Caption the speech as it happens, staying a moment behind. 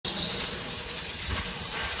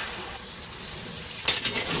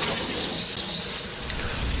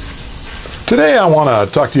Today I want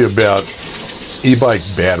to talk to you about e-bike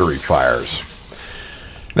battery fires.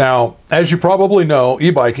 Now, as you probably know,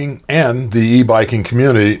 e-biking and the e-biking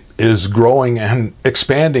community is growing and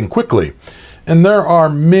expanding quickly. And there are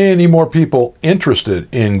many more people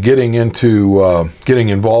interested in getting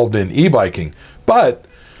involved in e-biking. But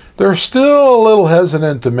they're still a little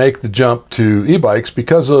hesitant to make the jump to e-bikes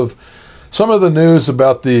because of some of the news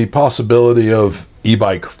about the possibility of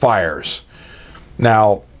e-bike fires.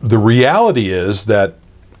 Now, the reality is that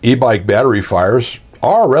e-bike battery fires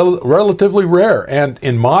are relatively rare, and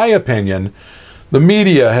in my opinion, the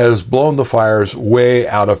media has blown the fires way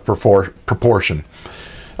out of proportion.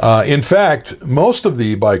 In fact, most of the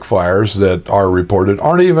e-bike fires that are reported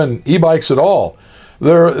aren't even e-bikes at all.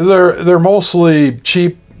 They're mostly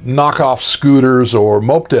cheap knockoff scooters or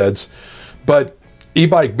mopeds, but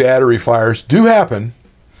e-bike battery fires do happen,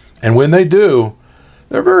 and when they do,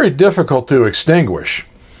 they're very difficult to extinguish.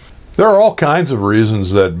 There are all kinds of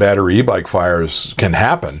reasons that battery e-bike fires can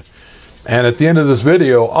happen, and at the end of this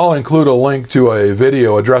video I'll include a link to a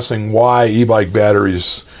video addressing why e-bike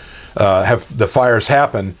batteries have the fires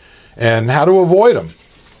happen and how to avoid them.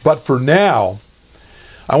 But for now,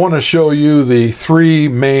 I want to show you the three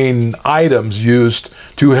main items used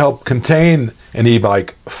to help contain an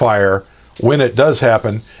e-bike fire when it does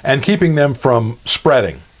happen and keeping them from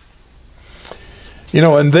spreading.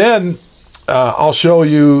 And then I'll show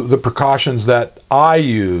you the precautions that I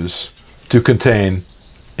use to contain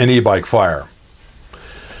an e-bike fire.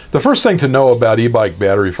 The first thing to know about e-bike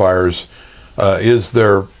battery fires is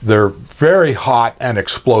they're very hot and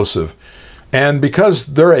explosive. And because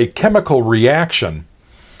they're a chemical reaction,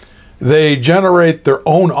 they generate their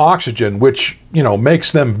own oxygen, which,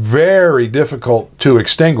 makes them very difficult to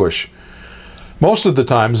extinguish. Most of the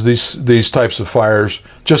times, these types of fires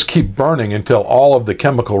just keep burning until all of the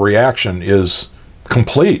chemical reaction is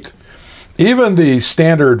complete. Even the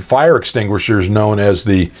standard fire extinguishers known as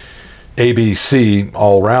the ABC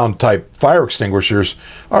all-round type fire extinguishers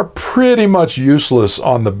are pretty much useless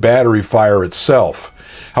on the battery fire itself.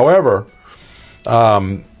 However,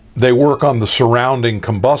 they work on the surrounding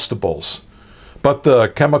combustibles, but the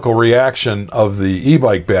chemical reaction of the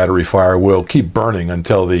e-bike battery fire will keep burning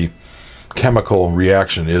until the chemical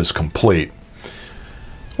reaction is complete.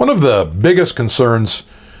 One of the biggest concerns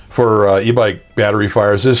for e-bike battery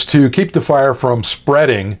fires is to keep the fire from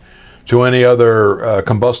spreading to any other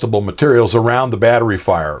combustible materials around the battery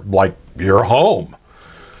fire, like your home.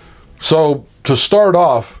 So to start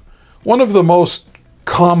off, one of the most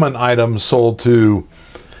common items sold to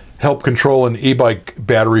help control an e-bike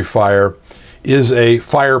battery fire is a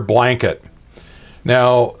fire blanket.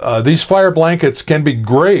 Now, these fire blankets can be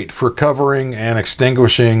great for covering and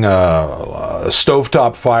extinguishing a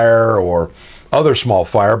stovetop fire or other small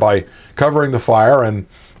fire by covering the fire and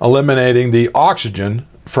eliminating the oxygen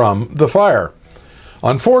from the fire.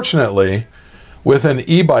 Unfortunately, with an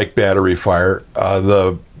e-bike battery fire,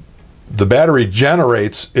 the battery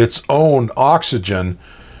generates its own oxygen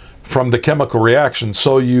from the chemical reaction,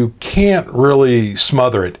 so you can't really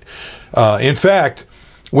smother it. In fact,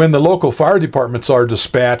 when the local fire departments are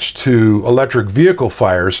dispatched to electric vehicle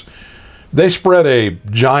fires, they spread a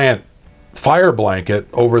giant fire blanket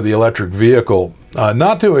over the electric vehicle,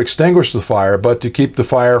 not to extinguish the fire, but to keep the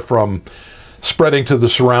fire from spreading to the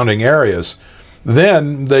surrounding areas.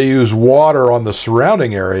 Then they use water on the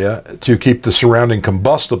surrounding area to keep the surrounding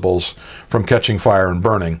combustibles from catching fire and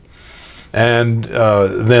burning. And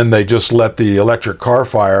then they just let the electric car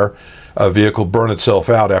fire vehicle burn itself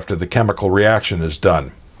out after the chemical reaction is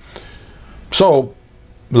done. So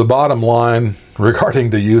the bottom line regarding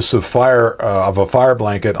the use of a fire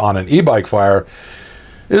blanket on an e-bike fire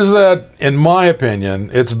is that, in my opinion,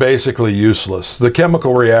 it's basically useless. The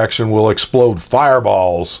chemical reaction will explode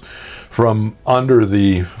fireballs from under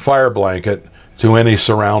the fire blanket to any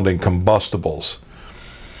surrounding combustibles.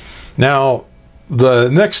 Now, the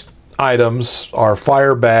next items are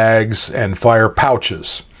fire bags and fire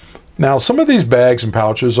pouches. Now, some of these bags and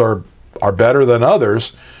pouches are better than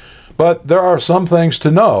others, but there are some things to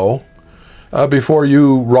know before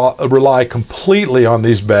you rely completely on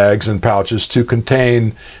these bags and pouches to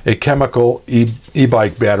contain a chemical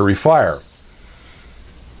e-bike battery fire.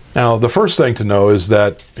 Now, the first thing to know is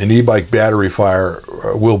that an e-bike battery fire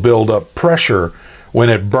will build up pressure when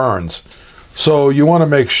it burns. So you want to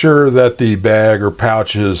make sure that the bag or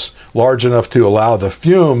pouch is large enough to allow the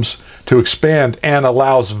fumes to expand and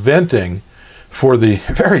allows venting for the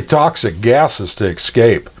very toxic gases to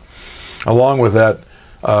escape. Along with that,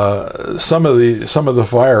 some of the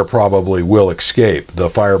fire probably will escape,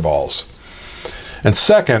 the fireballs. And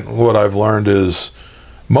second, what I've learned is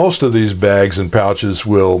Most of these bags and pouches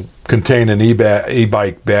will contain an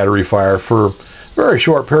e-bike battery fire for a very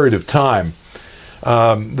short period of time.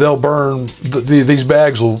 They'll burn, these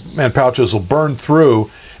bags and pouches will burn through,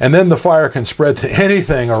 and then the fire can spread to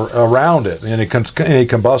anything around it, any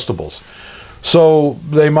combustibles. So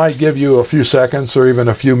they might give you a few seconds or even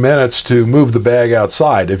a few minutes to move the bag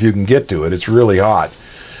outside if you can get to it. It's really hot.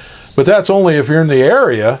 But that's only if you're in the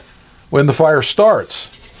area when the fire starts.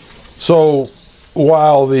 So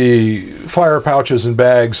while the fire pouches and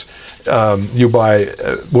bags you buy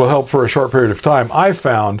will help for a short period of time, I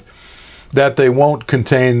found that they won't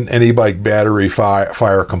contain an e-bike battery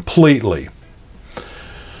fire completely.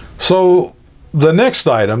 So the next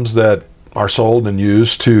items that are sold and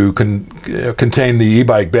used to contain the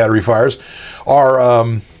e-bike battery fires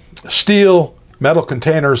are steel metal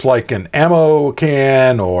containers like an ammo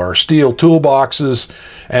can or steel toolboxes,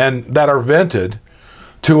 and that are vented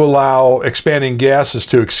to allow expanding gases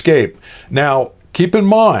to escape. Now, keep in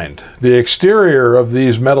mind, the exterior of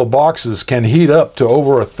these metal boxes can heat up to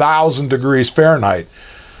over 1,000 degrees Fahrenheit.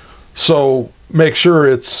 So make sure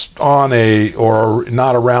it's on or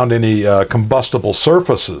not around any combustible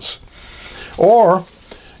surfaces. Or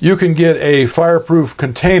you can get a fireproof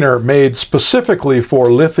container made specifically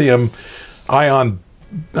for lithium-ion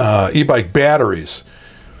e-bike batteries.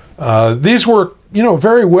 These work,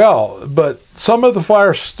 very well, but some of the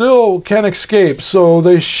fire still can escape, so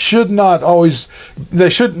they should not always, you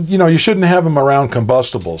shouldn't have them around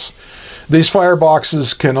combustibles. These fire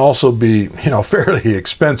boxes can also be, fairly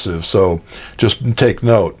expensive, so just take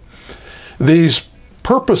note. These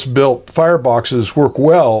purpose-built fire boxes work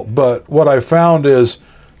well, but what I found is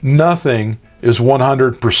nothing is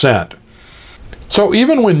 100%. So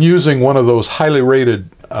even when using one of those highly rated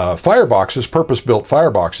fireboxes, purpose-built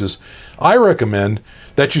fireboxes, I recommend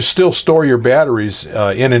that you still store your batteries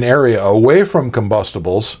in an area away from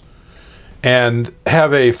combustibles and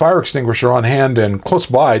have a fire extinguisher on hand and close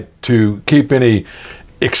by to keep any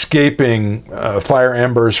escaping fire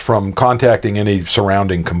embers from contacting any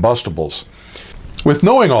surrounding combustibles. With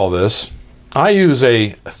knowing all this, I use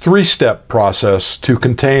a 3-step process to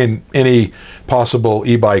contain any possible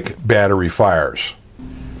e-bike battery fires.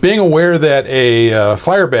 Being aware that a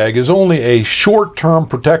fire bag is only a short-term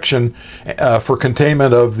protection for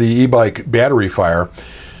containment of the e-bike battery fire,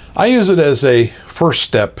 I use it as a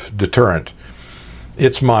first-step deterrent.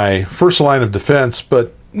 It's my first line of defense,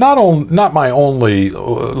 but not my only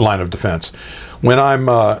line of defense. When I'm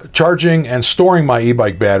charging and storing my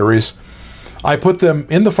e-bike batteries, I put them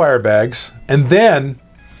in the fire bags, and then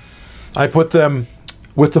I put them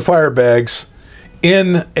with the fire bags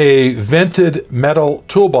in a vented metal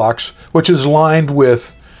toolbox, which is lined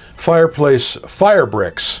with fireplace fire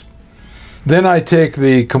bricks. Then I take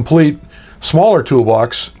the complete smaller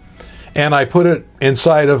toolbox and I put it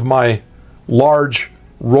inside of my large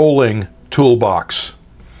rolling toolbox.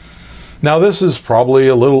 Now this is probably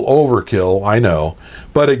a little overkill, I know,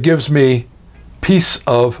 but it gives me peace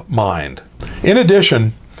of mind. In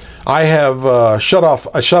addition, I have a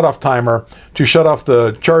shut-off timer to shut off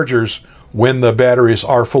the chargers when the batteries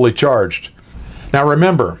are fully charged. Now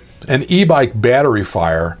remember, an e-bike battery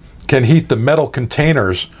fire can heat the metal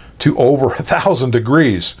containers to over 1,000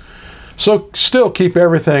 degrees. So still keep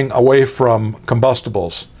everything away from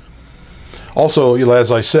combustibles. Also,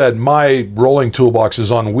 as I said, my rolling toolbox is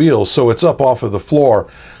on wheels, so it's up off of the floor,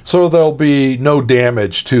 so there'll be no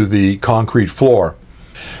damage to the concrete floor.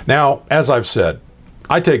 Now, as I've said,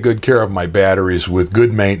 I take good care of my batteries with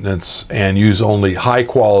good maintenance and use only high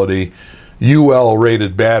quality UL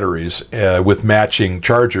rated batteries with matching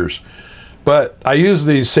chargers. But I use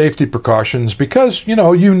these safety precautions because,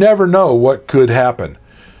 you never know what could happen.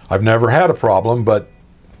 I've never had a problem, but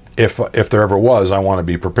if there ever was, I want to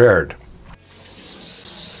be prepared.